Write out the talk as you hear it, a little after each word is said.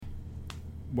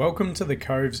Welcome to the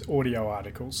Cove's audio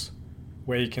articles,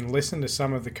 where you can listen to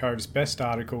some of the Cove's best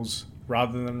articles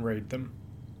rather than read them.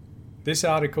 This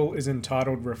article is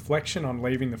entitled Reflection on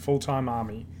Leaving the Full-Time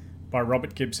Army by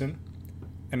Rob Gibson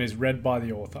and is read by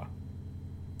the author.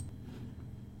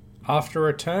 After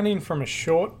returning from a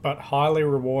short but highly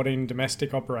rewarding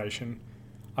domestic operation,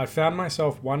 I found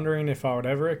myself wondering if I would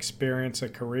ever experience a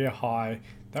career high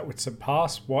that would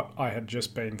surpass what I had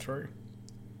just been through.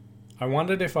 I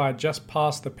wondered if I had just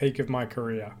passed the peak of my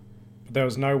career, but there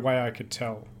was no way I could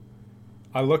tell.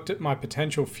 I looked at my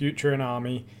potential future in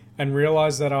Army and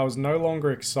realised that I was no longer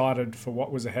excited for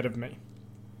what was ahead of me.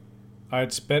 I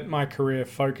had spent my career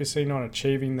focusing on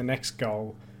achieving the next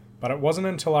goal, but it wasn't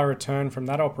until I returned from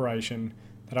that operation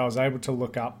that I was able to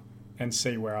look up and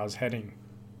see where I was heading.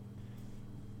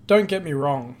 Don't get me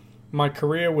wrong, my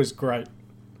career was great.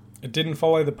 It didn't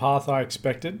follow the path I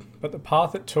expected, but the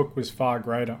path it took was far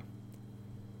greater.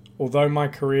 Although my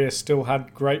career still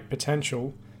had great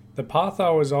potential, the path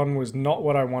I was on was not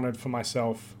what I wanted for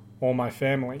myself or my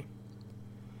family.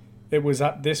 It was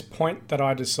at this point that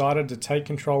I decided to take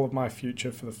control of my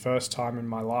future for the first time in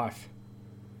my life.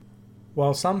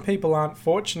 While some people aren't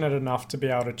fortunate enough to be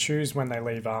able to choose when they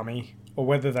leave Army, or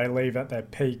whether they leave at their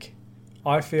peak,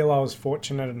 I feel I was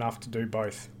fortunate enough to do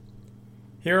both.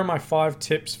 Here are my 5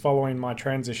 tips following my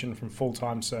transition from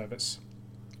full-time service.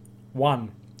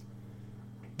 1.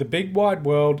 The big wide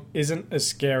world isn't as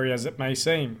scary as it may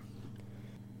seem.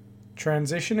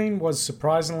 Transitioning was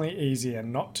surprisingly easy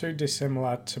and not too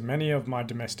dissimilar to many of my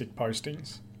domestic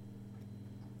postings.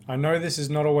 I know this is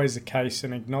not always the case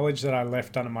and acknowledge that I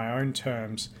left under my own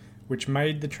terms, which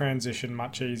made the transition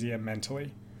much easier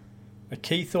mentally. A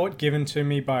key thought given to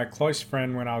me by a close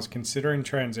friend when I was considering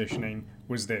transitioning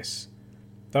was this: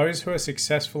 those who are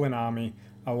successful in Army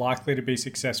are likely to be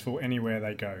successful anywhere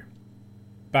they go.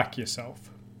 Back yourself.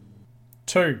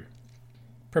 2.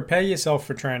 Prepare yourself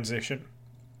for transition.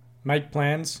 Make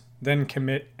plans, then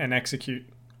commit and execute.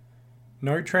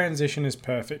 No transition is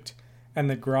perfect, and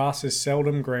the grass is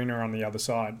seldom greener on the other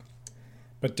side.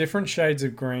 But different shades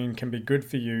of green can be good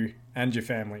for you and your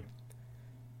family.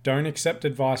 Don't accept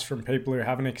advice from people who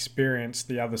haven't experienced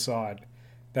the other side.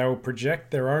 They will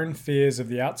project their own fears of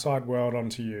the outside world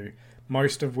onto you,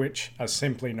 most of which are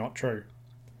simply not true.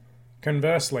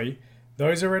 Conversely,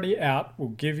 those already out will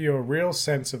give you a real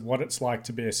sense of what it's like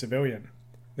to be a civilian,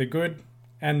 the good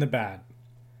and the bad.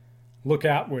 Look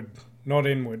outward, not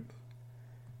inward.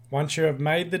 Once you have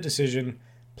made the decision,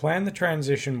 plan the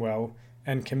transition well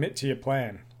and commit to your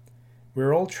plan.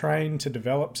 We're all trained to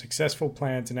develop successful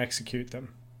plans and execute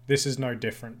them. This is no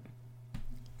different.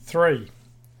 3.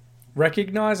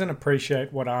 Recognize and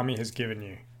appreciate what Army has given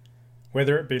you,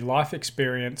 whether it be life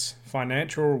experience,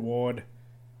 financial reward,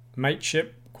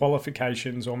 mateship,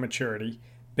 qualifications or maturity.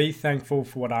 Be thankful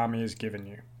for what Army has given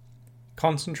you.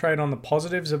 Concentrate on the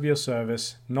positives of your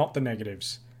service, not the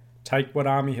negatives. Take what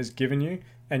Army has given you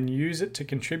and use it to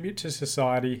contribute to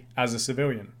society as a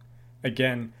civilian.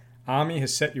 Again, Army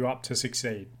has set you up to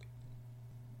succeed.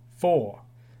 4.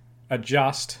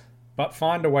 Adjust, but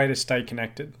find a way to stay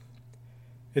connected.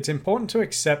 It's important to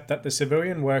accept that the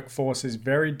civilian workforce is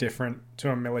very different to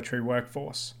a military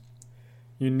workforce.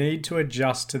 You need to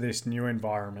adjust to this new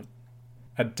environment.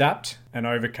 Adapt and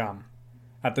overcome.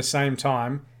 At the same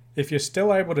time, if you're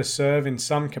still able to serve in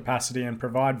some capacity and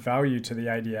provide value to the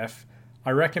ADF, I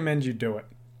recommend you do it.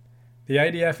 The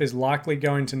ADF is likely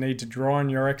going to need to draw on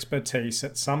your expertise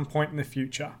at some point in the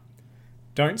future.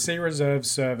 Don't see reserve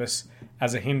service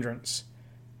as a hindrance.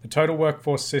 The total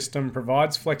workforce system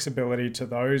provides flexibility to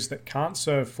those that can't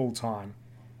serve full-time.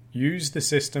 Use the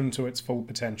system to its full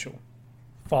potential.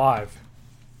 5.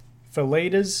 For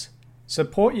leaders,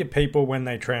 support your people when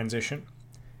they transition.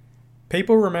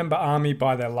 People remember Army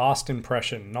by their last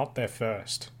impression, not their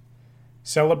first.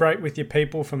 Celebrate with your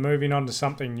people for moving on to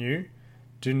something new.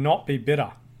 Do not be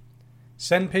bitter.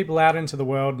 Send people out into the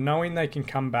world knowing they can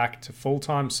come back to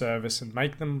full-time service and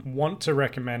make them want to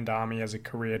recommend Army as a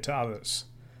career to others.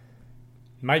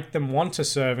 Make them want to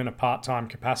serve in a part-time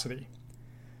capacity.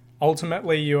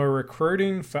 Ultimately, you are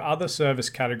recruiting for other service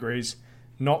categories,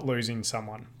 not losing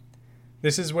someone.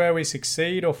 This is where we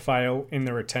succeed or fail in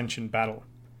the retention battle.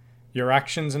 Your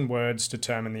actions and words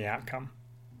determine the outcome.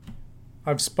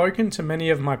 I've spoken to many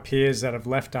of my peers that have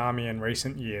left Army in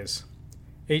recent years.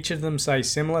 Each of them say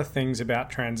similar things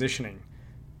about transitioning.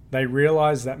 They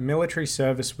realise that military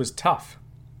service was tough.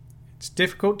 It's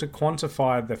difficult to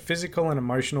quantify the physical and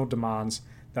emotional demands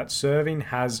that serving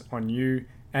has on you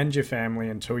and your family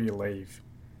until you leave.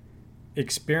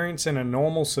 Experiencing a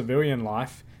normal civilian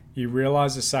life, you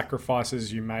realise the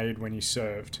sacrifices you made when you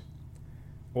served.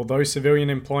 Although civilian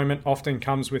employment often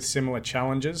comes with similar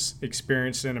challenges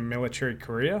experienced in a military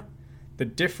career, the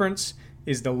difference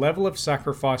is the level of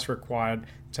sacrifice required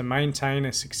to maintain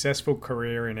a successful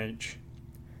career in each.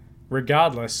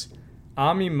 Regardless,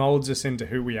 Army molds us into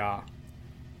who we are.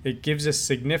 It gives us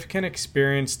significant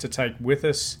experience to take with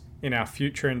us in our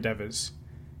future endeavours.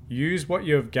 Use what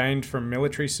you have gained from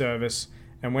military service,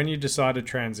 and when you decide to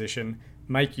transition,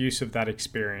 make use of that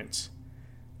experience.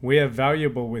 We are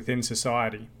valuable within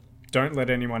society. Don't let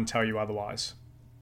anyone tell you otherwise.